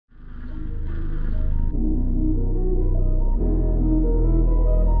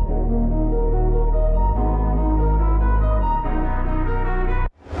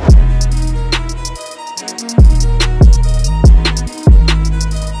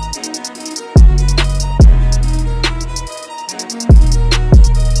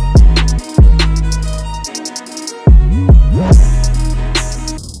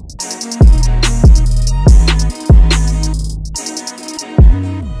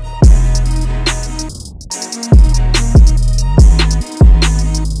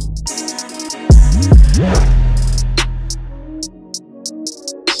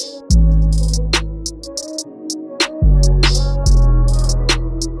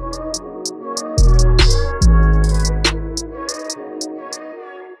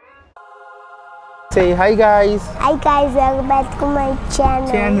Say hi guys. Hi guys, welcome back to my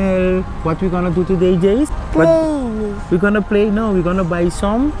channel. What we gonna do today, Dace? Play. We're gonna play. No, we're gonna buy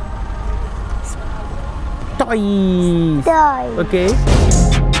some toys. Okay.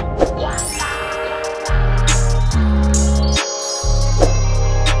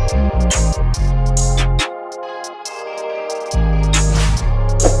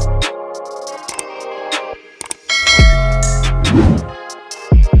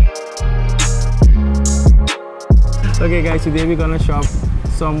 Okay guys, today we're gonna shop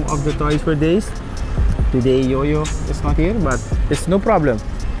some of the toys for Dace. Today Yo-Yo is not here, but it's no problem.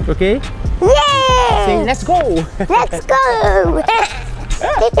 Okay? Yay! Say let's go! Let's go!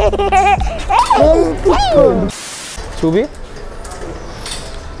 Subi?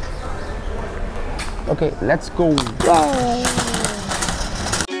 Okay, let's go. Yay!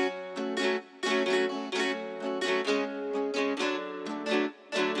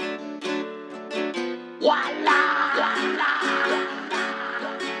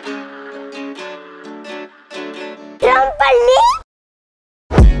 Trampoline?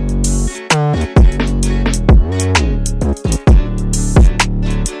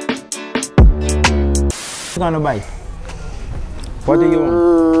 What you gonna buy? What do you want?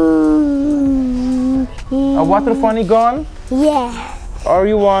 A water funny gun? Yeah. Or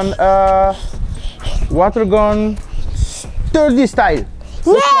you want a water gun sturdy style?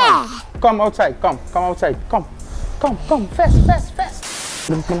 Yeah. Come outside, come outside, come, fast.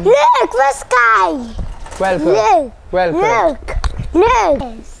 Look, the sky. Welcome.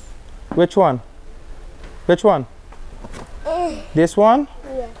 Look. Which one? This one?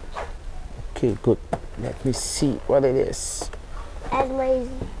 Yeah. Okay, good. Let me see what it is. As my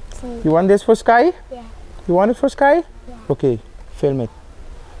You want this for Sky? Yeah. You want it for Sky? Yeah. Okay, film it.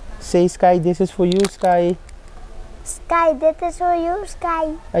 Say Sky, this is for you, Sky. Sky, that is for you,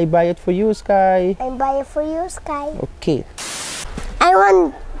 Sky. I buy it for you, Sky. I buy it for you, Sky. Okay. I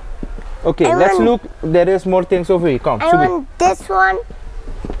want. Okay, let's look. There is more things over here. Come, I Subi. want this one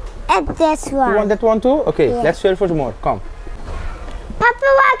and this one. You want that one too? Okay, Yeah. let's search for more. Come. Papa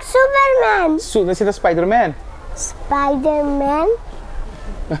wants Superman. This is a Spider-Man. Spider-Man.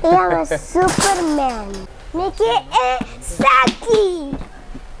 I am a Superman. Mickey Saki.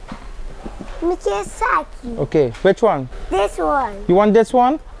 Mickey Saki. Okay, which one? This one. You want this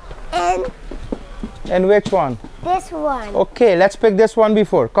one? And which one? this one. Okay, let's pick this one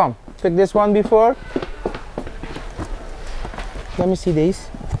before. Come, pick this one before. Let me see this.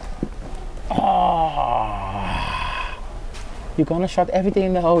 Oh, you're gonna shut everything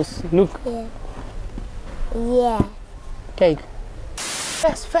in the house. Look. Yeah. Yeah. Okay.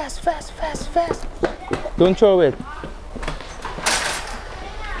 Fast. Don't throw it.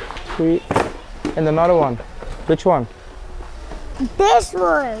 3. And another one. Which one? This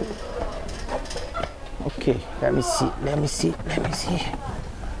one. Okay, let me see.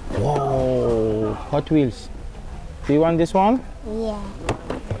 Whoa, Hot Wheels. Do you want this one? Yeah.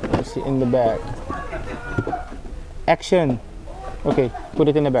 Let's see in the back. Action. Okay, put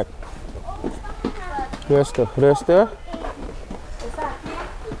it in the back. Röster.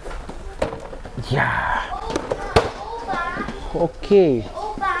 Yeah. Okay.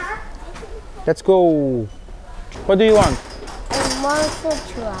 Let's go. What do you want? A monster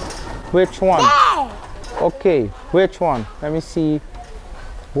truck. Which one? Hey! Okay, which one? Let me see.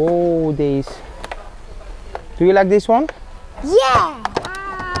 Whoa, Dace. Do you like this one? Yeah.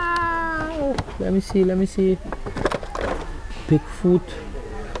 Let me see. Bigfoot.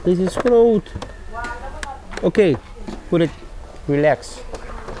 This is fruit. Okay, put it. Relax.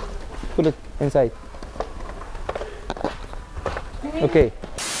 Put it inside. Okay.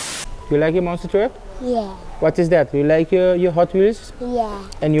 You like your monster truck? Yeah. What is that? You like your Hot Wheels? Yeah.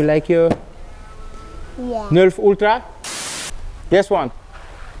 And you like your Yeah. Nerf Ultra? This one?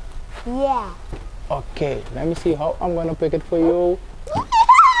 Yeah. Okay, let me see how I'm gonna pick it for you.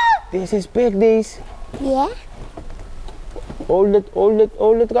 This is big, Dace. Yeah. Hold it,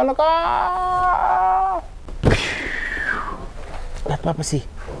 gonna go. Let Papa see.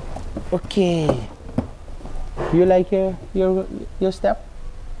 Okay. You like your step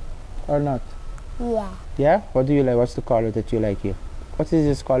or not? Yeah. Yeah? What do you like? What's the color that you like here? What is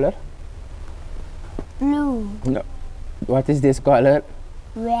this color? Blue. No. What is this color?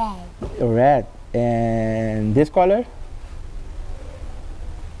 Red. Red. And this color?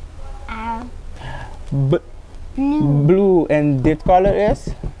 Blue. Blue. And this color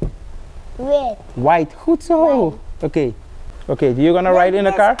is? Red. White. Goed zo. Okay. Okay, you gonna ride in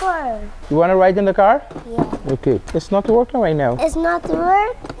the car? You wanna ride in the car? Yeah. Okay. It's not working right now. It's not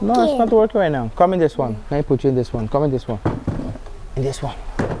working. No, it's not working right now. Come in this one. Let me put you in this one. Come in this one. In this one.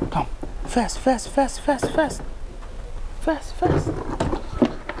 Come. Fast, fast, fast, fast, fast. Fast, fast.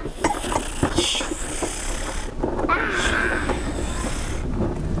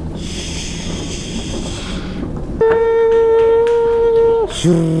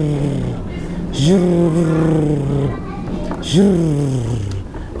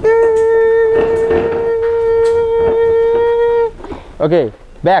 Okay,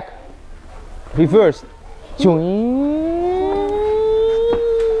 back. Reverse.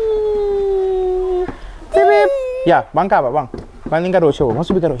 Ya, bang ka ba, bang? Paling ka Rocio,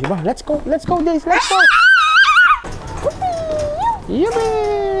 masuk ka Rocio, bang. Let's go, Dace, let's go.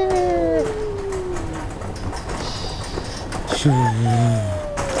 Yippee!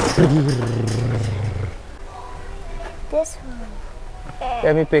 This one.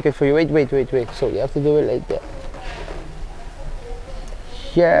 Let me pick it for you. Wait. So you have to do it like that.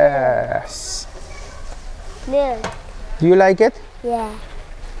 Yes. Look. Do you like it? Yeah.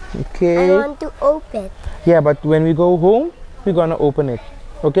 Okay. I want to open. Yeah, but when we go home, we're gonna open it.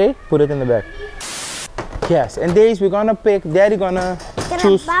 Okay? Put it in the bag. Yes, and Dace, we're gonna pick. Daddy gonna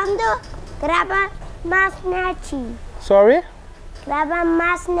choose. Graba masnachi. Sorry? Graba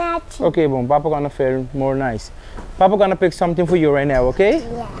masnachi. Okay, boom. Papa gonna feel more nice. Papa gonna pick something for you right now. Okay?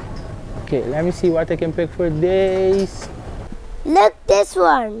 Yeah. Okay. Let me see what I can pick for Dace. Look this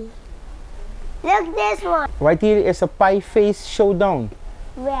one. Look this one. Right here is a pie face showdown.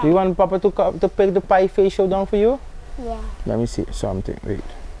 Where? Do you want Papa to pick the pie face showdown for you? Yeah. Let me see something. Wait.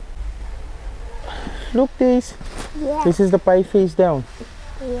 Look, Dace. Yeah. This is the pie face down.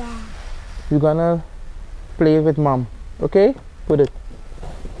 Yeah. You're gonna play with Mom. Okay? Put it.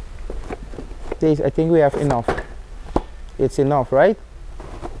 Dace, I think we have enough. It's enough, right?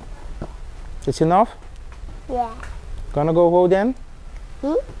 It's enough? Yeah. Gonna go home then?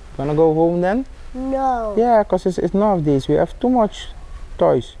 Hmm? Gonna go home then? No. Yeah, because it's enough, Dace. We have too much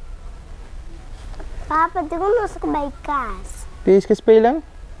toys. Papa, di ko nasa by cars. Dace, ka spelen?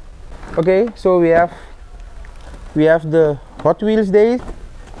 Okay, so we have the Hot Wheels Dace.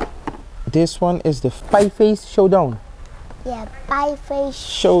 This one is the Pie Face Showdown. Yeah, pie face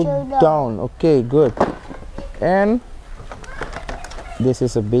Showdown. Okay, good. And this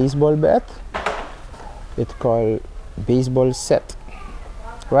is a baseball bat. It's called baseball set.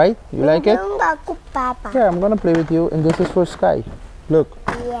 Right? You like it? Papa. Yeah, I'm gonna play with you. And this is for Sky. Look.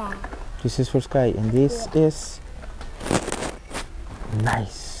 Yeah. This is for Sky. And this is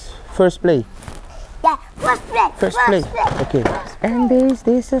nice. First play. Yeah, first play. First play. Okay. And this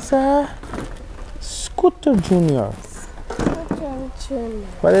is a Scooter Junior. Scooter Junior.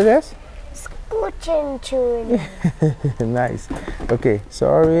 What it is? Scooter Junior. Nice. Okay,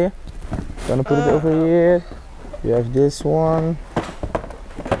 sorry. Gonna put it over here. You have this one.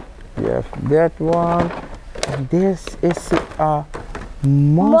 You have that one. And this is a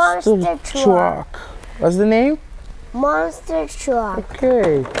monster truck. What's the name? Monster truck.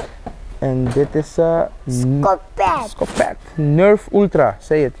 Okay. And that is a Scopet. Nerf Ultra.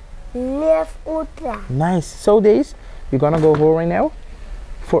 Say it. Nerf Ultra. Nice. So Dace, we're gonna go home right now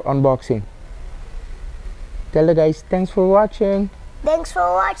for unboxing. Tell the guys thanks for watching. Thanks for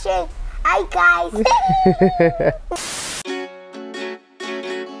watching. Hi guys.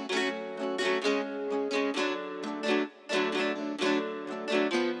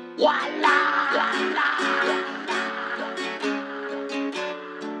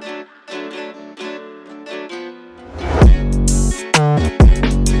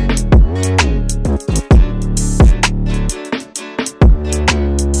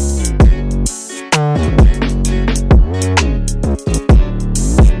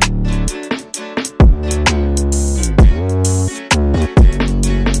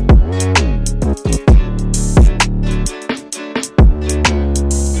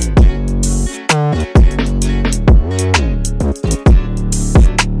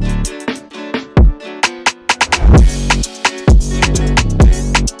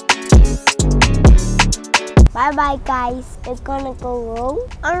 Bye bye guys. It's gonna go home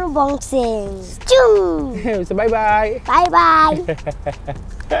unboxing. So bye bye. Bye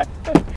bye.